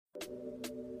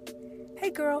Hey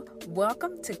girl,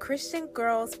 welcome to Christian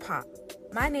Girls Pop.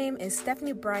 My name is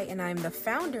Stephanie Bright and I'm the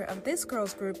founder of this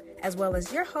girls group as well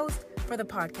as your host for the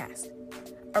podcast.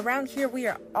 Around here we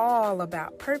are all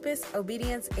about purpose,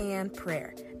 obedience, and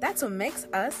prayer. That's what makes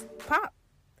us pop.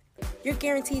 You're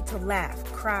guaranteed to laugh,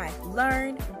 cry,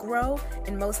 learn, grow,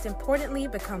 and most importantly,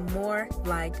 become more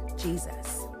like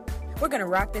Jesus. We're going to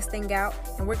rock this thing out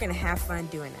and we're going to have fun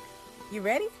doing it. You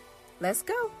ready? Let's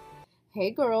go.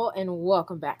 Hey girl, and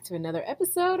welcome back to another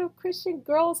episode of Christian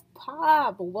Girls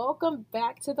Pop. Welcome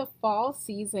back to the fall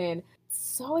season.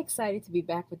 So excited to be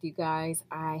back with you guys.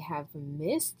 I have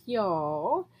missed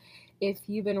y'all. If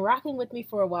you've been rocking with me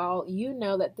for a while, you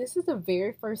know that this is the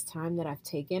very first time that I've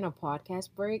taken a podcast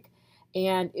break.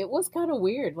 And it was kind of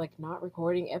weird, like not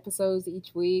recording episodes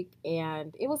each week.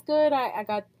 And it was good. I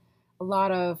got a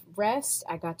lot of rest.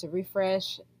 I got to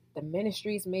refresh. The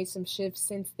ministry's made some shifts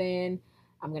since then.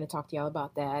 I'm going to talk to y'all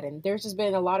about that. And there's just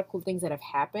been a lot of cool things that have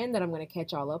happened that I'm going to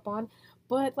catch y'all up on.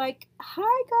 But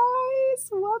hi guys,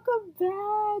 welcome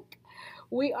back.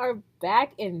 We are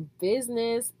back in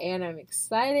business and I'm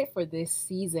excited for this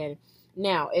season.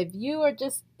 Now, if you are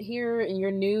just here and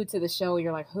you're new to the show,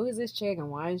 you're like, who is this chick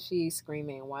and why is she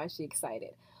screaming? Why is she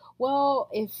excited? Well,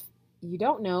 if you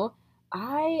don't know,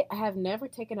 I have never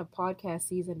taken a podcast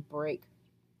season break.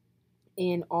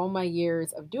 In all my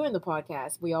years of doing the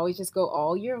podcast, we always just go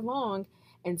all year long.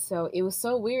 And so it was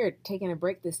so weird taking a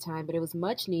break this time, but it was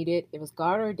much needed. It was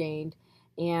God ordained.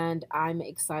 And I'm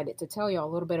excited to tell you a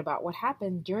little bit about what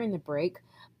happened during the break.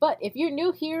 But if you're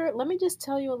new here, let me just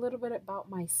tell you a little bit about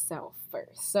myself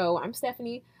first. So I'm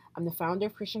Stephanie. I'm the founder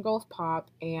of Christian Girls Pop.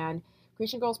 And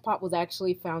Christian Girls Pop was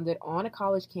actually founded on a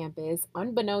college campus,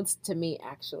 unbeknownst to me,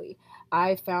 actually.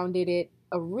 I founded it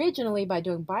originally by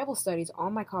doing Bible studies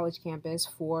on my college campus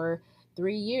for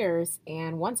 3 years.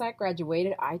 And once I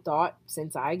graduated, I thought,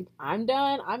 since I'm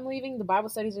done, I'm leaving, the Bible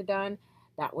studies are done.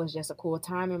 That was just a cool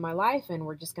time in my life and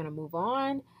we're just going to move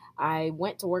on. I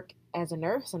went to work as a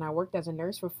nurse and I worked as a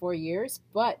nurse for 4 years,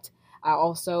 but I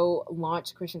also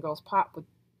launched Christian Girls Pop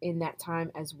in that time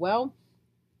as well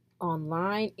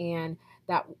online. And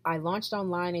that I launched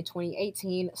online in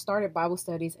 2018, started Bible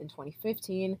studies in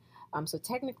 2015. So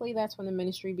technically that's when the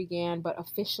ministry began, but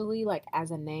officially,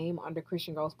 as a name under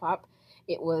Christian Girls Pop,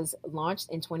 it was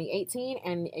launched in 2018.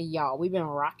 And y'all, we've been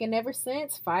rocking ever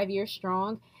since, 5 years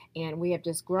strong. And we have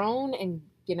just grown and,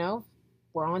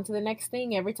 we're on to the next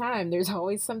thing every time. There's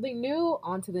always something new,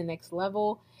 on to the next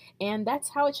level. And that's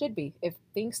how it should be. If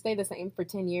things stay the same for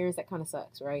 10 years, that kind of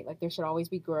sucks, right? There should always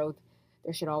be growth.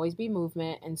 There should always be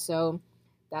movement. And so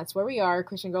that's where we are.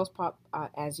 Christian Girls Pop,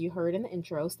 as you heard in the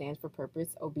intro, stands for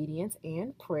purpose, obedience,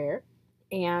 and prayer.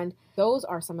 And those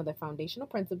are some of the foundational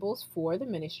principles for the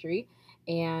ministry.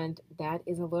 And that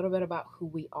is a little bit about who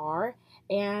we are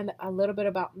and a little bit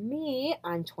about me.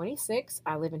 I'm 26.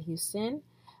 I live in Houston.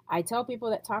 I tell people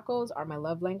that tacos are my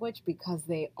love language because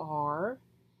they are,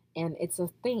 and it's a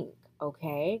thing.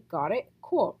 Okay, got it?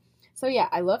 Cool. So yeah,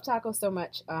 I love tacos so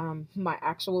much. My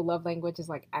actual love language is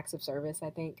acts of service, I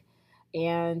think.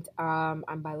 And I'm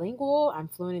bilingual. I'm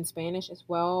fluent in Spanish as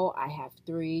well. I have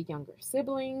 3 younger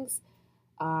siblings.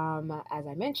 As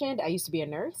I mentioned, I used to be a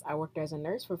nurse. I worked as a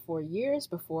nurse for 4 years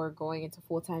before going into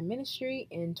full-time ministry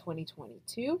in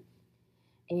 2022.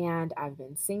 And I've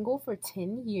been single for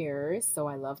 10 years, so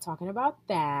I love talking about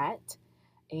that.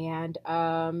 And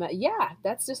yeah,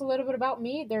 that's just a little bit about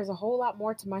me. There's a whole lot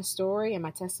more to my story and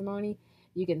my testimony.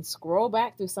 You can scroll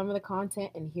back through some of the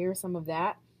content and hear some of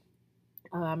that.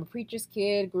 I'm a preacher's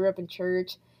kid, grew up in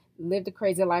church, lived a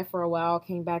crazy life for a while,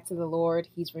 came back to the Lord.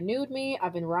 He's renewed me.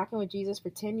 I've been rocking with Jesus for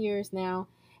 10 years now,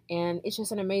 and it's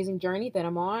just an amazing journey that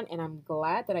I'm on, and I'm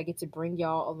glad that I get to bring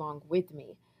y'all along with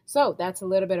me. So that's a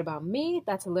little bit about me.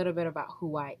 That's a little bit about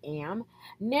who I am.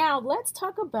 Now let's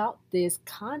talk about this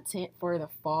content for the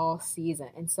fall season.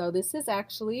 And so this is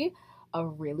actually a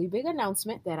really big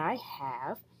announcement that I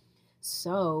have.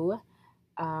 So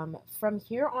from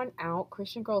here on out,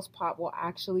 Christian Girls Pop will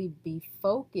actually be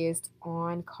focused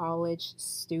on college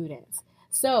students.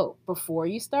 So before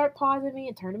you start pausing me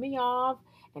and turning me off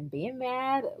and being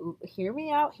mad, hear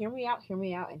me out, hear me out, hear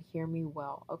me out, and hear me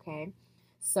well, okay?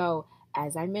 So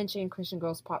as I mentioned, Christian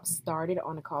Girls Pop started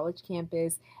on a college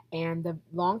campus, and the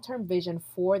long-term vision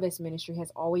for this ministry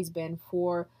has always been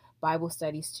for Bible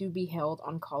studies to be held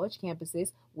on college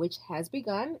campuses, which has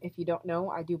begun. If you don't know,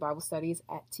 I do Bible studies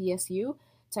at TSU,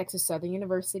 Texas Southern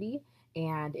University.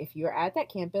 And if you're at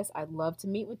that campus, I'd love to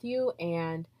meet with you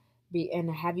and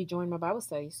have you join my Bible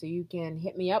study. So you can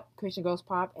hit me up,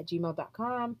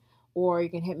 christiangirlspop@gmail.com, or you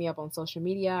can hit me up on social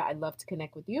media. I'd love to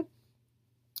connect with you.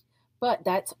 But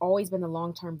that's always been the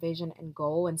long-term vision and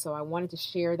goal, and so I wanted to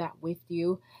share that with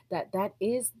you, that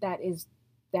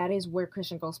is where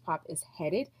Christian Girls Pop is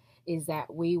headed, is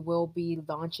that we will be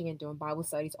launching and doing Bible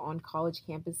studies on college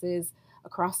campuses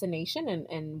across the nation,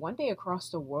 and one day across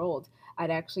the world. I'd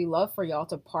actually love for y'all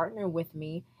to partner with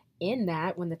me in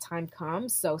that when the time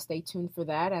comes. So stay tuned for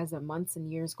that as the months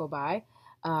and years go by.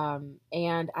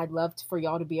 And I'd love for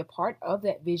y'all to be a part of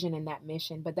that vision and that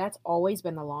mission. But that's always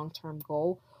been the long term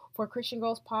goal for Christian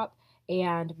Girls Pop.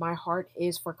 And my heart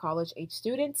is for college age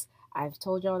students. I've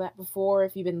told y'all that before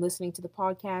if you've been listening to the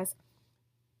podcast.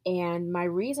 And my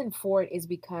reason for it is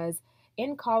because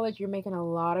in college, you're making a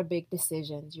lot of big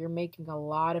decisions. You're making a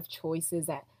lot of choices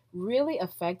that really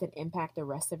affect and impact the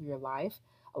rest of your life.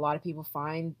 A lot of people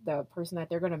find the person that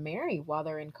they're going to marry while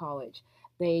they're in college.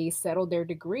 They settle their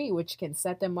degree, which can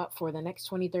set them up for the next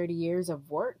 20, 30 years of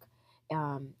work,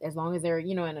 as long as they're,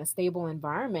 in a stable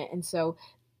environment. And so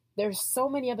there's so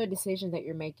many other decisions that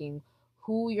you're making,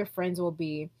 who your friends will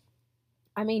be,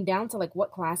 I mean, down to like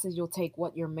what classes you'll take,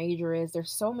 what your major is.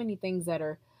 There's so many things that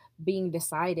are being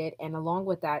decided. And along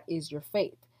with that is your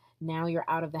faith. Now you're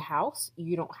out of the house.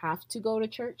 You don't have to go to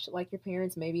church like your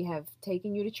parents maybe have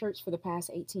taken you to church for the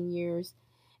past 18 years.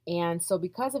 And so,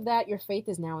 because of that, your faith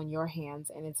is now in your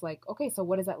hands. And it's like, okay, so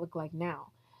what does that look like now?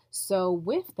 So,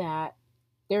 with that,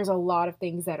 there's a lot of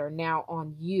things that are now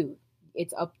on you.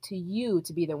 It's up to you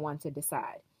to be the one to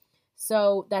decide.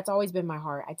 So that's always been my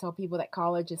heart. I tell people that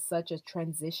college is such a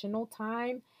transitional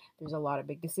time. There's a lot of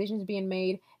big decisions being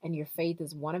made, and your faith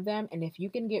is one of them. And if you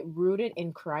can get rooted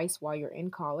in Christ while you're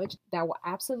in college, that will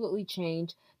absolutely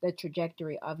change the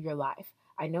trajectory of your life.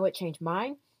 I know it changed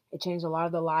mine. It changed a lot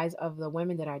of the lives of the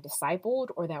women that I discipled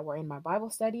or that were in my Bible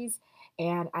studies.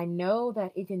 And I know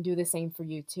that it can do the same for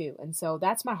you too. And so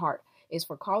that's my heart, is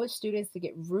for college students to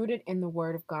get rooted in the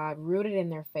Word of God, rooted in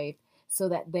their faith, so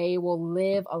that they will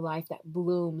live a life that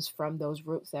blooms from those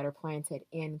roots that are planted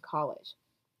in college.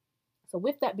 So,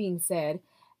 with that being said,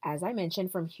 as I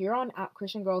mentioned, from here on out,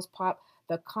 Christian Girls Pop,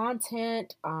 the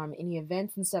content, any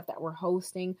events and stuff that we're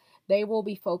hosting, they will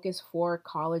be focused for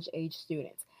college age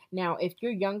students. Now, if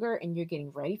you're younger and you're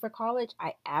getting ready for college,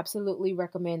 I absolutely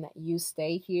recommend that you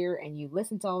stay here and you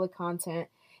listen to all the content.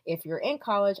 If you're in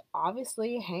college,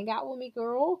 obviously hang out with me,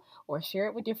 girl, or share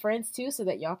it with your friends too, so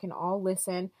that y'all can all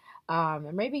listen.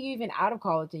 And maybe you even out of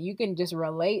college and you can just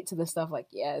relate to the stuff like,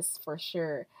 yes, for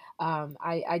sure.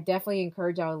 I definitely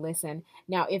encourage y'all to listen.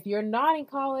 Now, if you're not in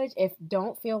college, if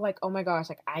don't feel like, oh my gosh,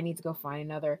 like I need to go find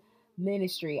another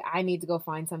ministry, I need to go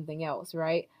find something else,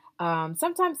 right?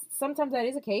 Sometimes that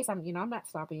is the case. I'm not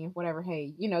stopping you, whatever.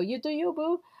 Hey, you do you,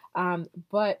 boo.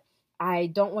 But I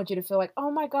don't want you to feel like,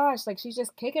 oh my gosh, like she's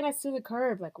just kicking us to the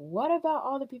curb. Like, what about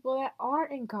all the people that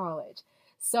aren't in college?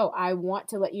 So I want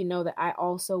to let you know that I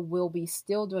also will be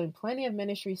still doing plenty of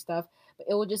ministry stuff, but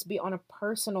it will just be on a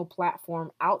personal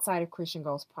platform outside of Christian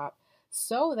Girls Pop,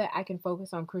 so that I can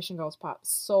focus on Christian Girls Pop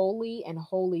solely and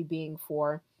wholly being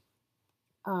for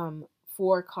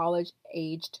college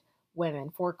aged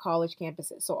women, for college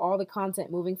campuses. So all the content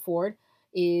moving forward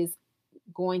is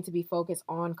going to be focused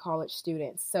on college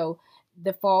students. So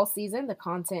the fall season, the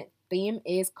content theme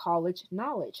is college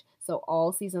knowledge. So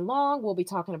all season long, we'll be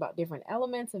talking about different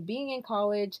elements of being in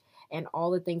college and all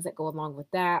the things that go along with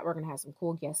that. We're going to have some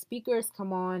cool guest speakers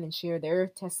come on and share their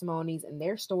testimonies and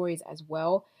their stories as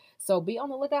well. So be on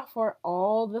the lookout for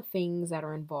all the things that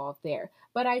are involved there.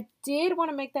 But I did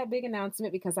want to make that big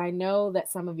announcement because I know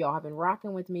that some of y'all have been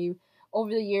rocking with me over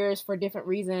the years for different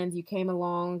reasons. You came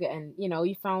along and,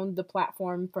 you found the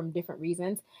platform from different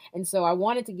reasons. And so I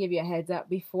wanted to give you a heads up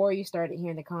before you started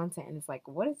hearing the content. And it's like,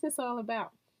 what is this all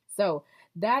about? So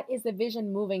that is the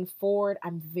vision moving forward.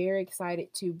 I'm very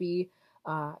excited to be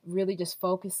really just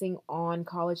focusing on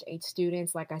college age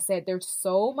students. Like I said, there's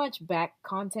so much back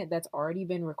content that's already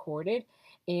been recorded,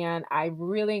 and I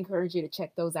really encourage you to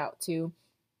check those out too.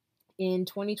 In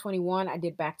 2021, I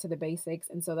did Back to the Basics,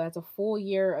 and so that's a full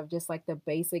year of just like the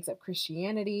basics of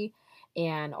Christianity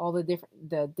and all the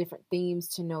different themes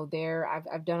to know there.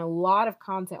 I've done a lot of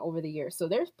content over the years, so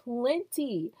there's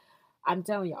plenty. I'm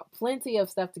telling y'all, plenty of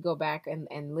stuff to go back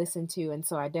and listen to, and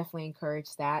so I definitely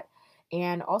encourage that.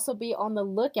 And also be on the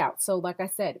lookout. So, like I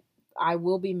said, I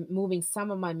will be moving some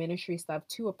of my ministry stuff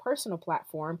to a personal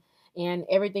platform, and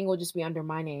everything will just be under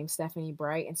my name, Stephanie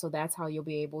Bright. And so that's how you'll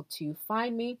be able to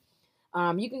find me.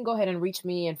 You can go ahead and reach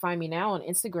me and find me now on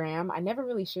Instagram. I never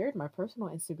really shared my personal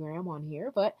Instagram on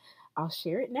here, but I'll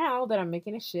share it now that I'm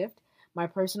making a shift. My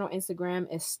personal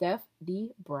Instagram is Steph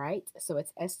D Bright. So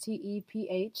it's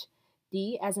STEPHD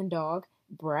as in dog,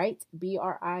 Bright,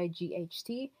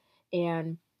 BRIGHT.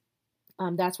 And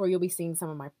That's where you'll be seeing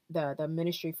some of the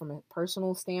ministry from a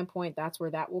personal standpoint. That's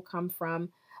where that will come from,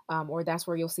 or that's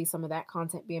where you'll see some of that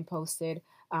content being posted.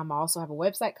 I also have a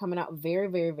website coming out very,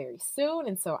 very, very soon,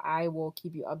 and so I will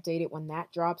keep you updated when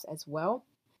that drops as well.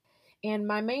 And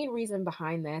my main reason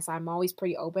behind this, I'm always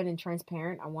pretty open and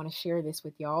transparent. I want to share this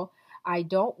with y'all. I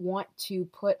don't want to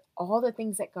put all the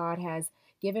things that God has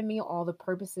given me, all the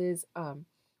purposes,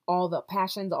 all the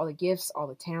passions, all the gifts, all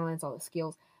the talents, all the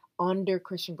skills under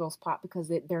Christian Girls Pop, because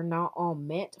they're not all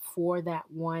meant for that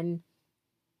one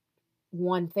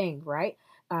thing, right?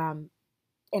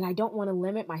 And I don't want to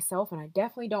limit myself, and I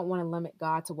definitely don't want to limit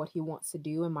God to what He wants to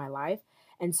do in my life.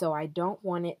 And so I don't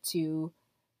want it to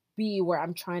be where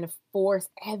I'm trying to force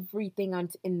everything on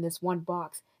in this one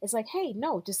box. It's like, hey,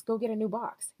 no, just go get a new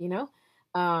box, you know?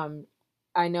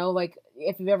 I know, like,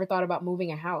 if you've ever thought about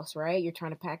moving a house, right? You're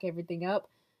trying to pack everything up,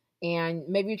 and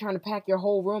maybe you're trying to pack your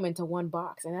whole room into one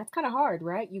box, and that's kind of hard,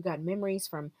 right? You got memories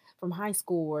from high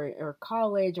school or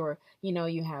college, or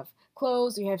you have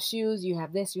clothes, you have shoes, you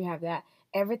have this, you have that.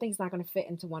 Everything's not going to fit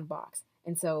into one box.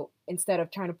 And so instead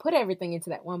of trying to put everything into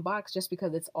that one box just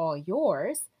because it's all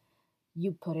yours,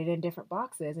 you put it in different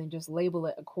boxes and just label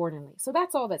it accordingly. So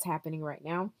that's all that's happening right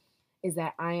now, is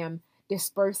that I am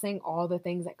dispersing all the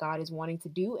things that God is wanting to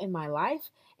do in my life,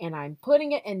 and I'm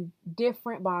putting it in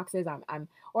different boxes.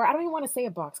 Or I don't even want to say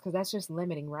a box because that's just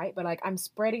limiting, right? But like, I'm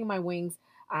spreading my wings.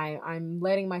 I'm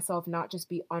letting myself not just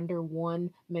be under one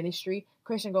ministry.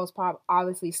 Christian Girls Pop,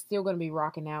 obviously, still going to be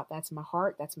rocking out. That's my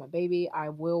heart. That's my baby. I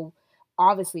will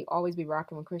obviously always be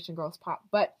rocking with Christian Girls Pop,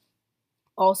 but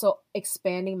also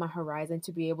expanding my horizon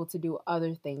to be able to do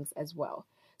other things as well.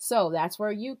 So that's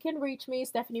where you can reach me,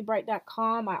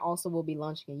 StephanieBright.com. I also will be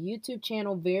launching a YouTube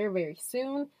channel very, very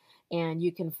soon, and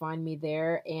you can find me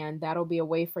there, and that'll be a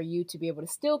way for you to be able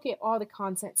to still get all the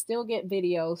content, still get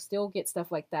videos, still get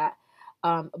stuff like that,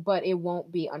 but it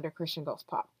won't be under Christian Girls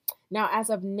Pop. Now, as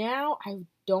of now, I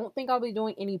don't think I'll be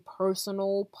doing any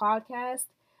personal podcast,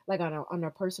 like on a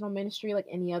personal ministry, like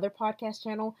any other podcast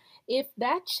channel. If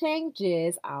that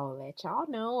changes, I'll let y'all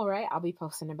know. All right, I'll be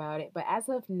posting about it. But as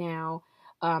of now,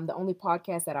 the only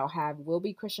podcast that I'll have will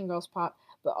be Christian Girls Pop.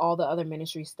 But all the other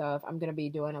ministry stuff, I'm gonna be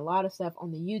doing a lot of stuff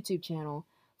on the YouTube channel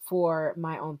for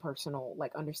my own personal,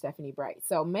 like under Stephanie Bright.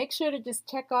 So make sure to just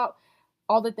check out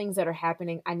all the things that are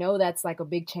happening. I know that's like a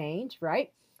big change,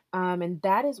 right? And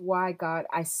that is why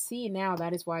I see now,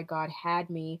 that is why God had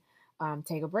me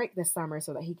take a break this summer,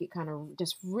 so that He could kind of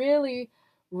just really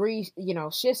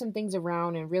shift some things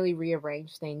around and really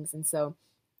rearrange things. And so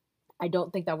I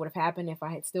don't think that would have happened if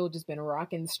I had still just been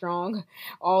rocking strong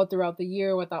all throughout the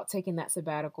year without taking that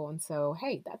sabbatical. And so,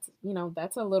 hey, that's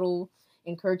a little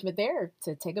encouragement there,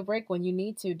 to take a break when you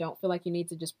need to. Don't feel like you need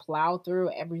to just plow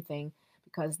through everything,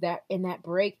 because that in that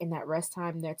break, in that rest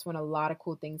time, that's when a lot of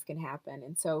cool things can happen.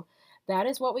 And so that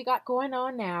is what we got going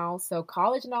on now. So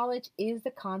College Knowledge is the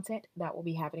content that will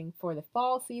be happening for the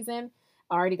fall season.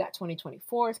 I already got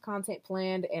 2024's content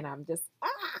planned, and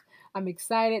I'm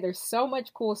excited. There's so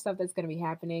much cool stuff that's going to be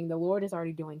happening. The Lord is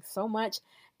already doing so much,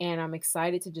 and I'm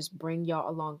excited to just bring y'all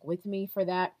along with me for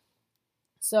that.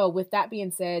 So with that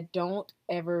being said, don't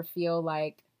ever feel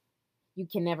like you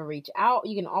can never reach out.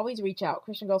 You can always reach out,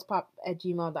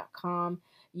 christiangirlspop@gmail.com.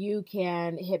 You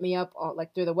can hit me up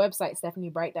through the website,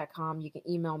 stephaniebright.com. You can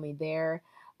email me there.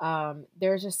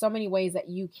 There's just so many ways that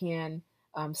you can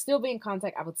still be in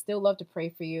contact. I would still love to pray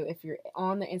for you. If you're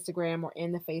on the Instagram or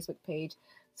in the Facebook page,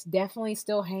 definitely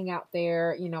still hang out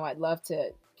there. I'd love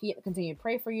to continue to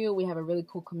pray for you. We have a really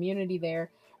cool community there.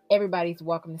 Everybody's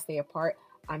welcome to stay a part.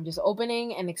 I'm just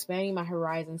opening and expanding my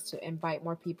horizons to invite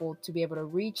more people to be able to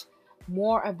reach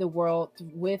more of the world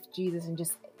with Jesus. And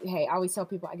just, hey, I always tell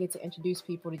people I get to introduce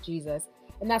people to Jesus,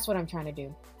 and that's what I'm trying to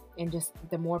do. And just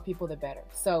the more people, the better.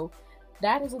 So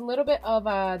that is a little bit of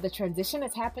the transition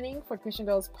that's happening for Christian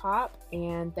Girls Pop.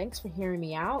 And thanks for hearing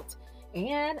me out.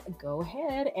 And go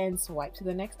ahead and swipe to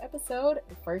the next episode.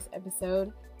 The first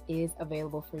episode is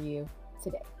available for you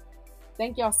today.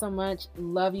 Thank y'all so much.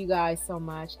 Love you guys so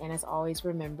much. And as always,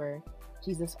 remember,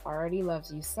 Jesus already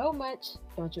loves you so much.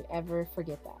 Don't you ever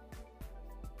forget that.